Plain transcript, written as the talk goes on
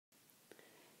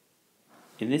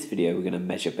In this video we're going to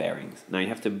measure bearings. Now you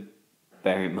have to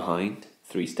bear in mind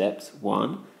 3 steps.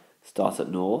 1, start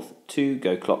at north. 2,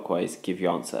 go clockwise, give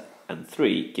your answer. And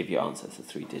 3, give your answer. It's a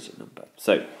 3-digit number.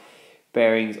 So,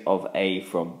 bearings of A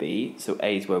from B. So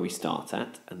A is where we start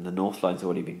at, and the north line's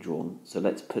already been drawn. So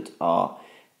let's put our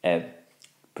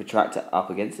protractor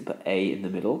up against it, put A in the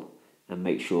middle, and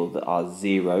make sure that our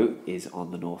 0 is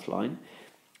on the north line.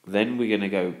 Then we're going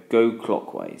to go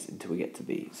clockwise until we get to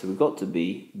B. So we've got to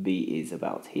B. B is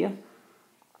about here.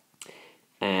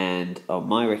 And on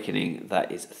my reckoning,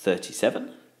 that is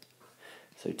 37.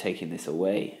 So taking this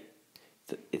away,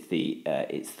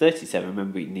 it's 37.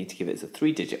 Remember, we need to give it a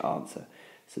 3-digit answer.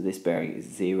 So this bearing is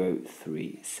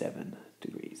 037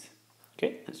 degrees.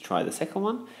 Okay, let's try the second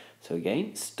one. So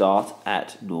again, start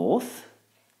at north,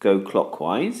 go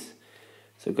clockwise.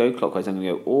 So go clockwise, I'm going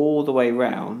to go all the way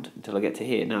round until I get to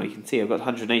here. Now you can see I've got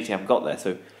 180, I haven't got there.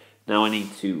 So now I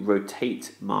need to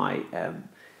rotate my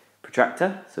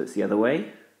protractor, so it's the other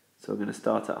way. So I'm going to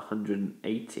start at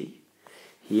 180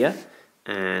 here,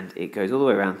 and it goes all the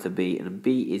way around to B, and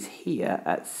B is here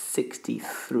at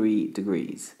 63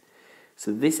 degrees.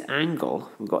 So this angle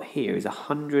we've got here is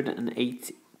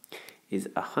 180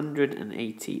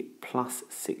 plus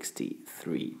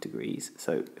 63 degrees.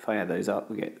 So if I add those up,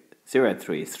 we get 0 and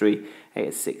 3 is 3, 8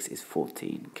 and 6 is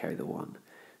 14, carry the 1.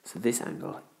 So this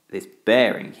angle, this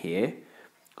bearing here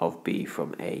of B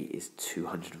from A is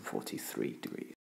 243 degrees.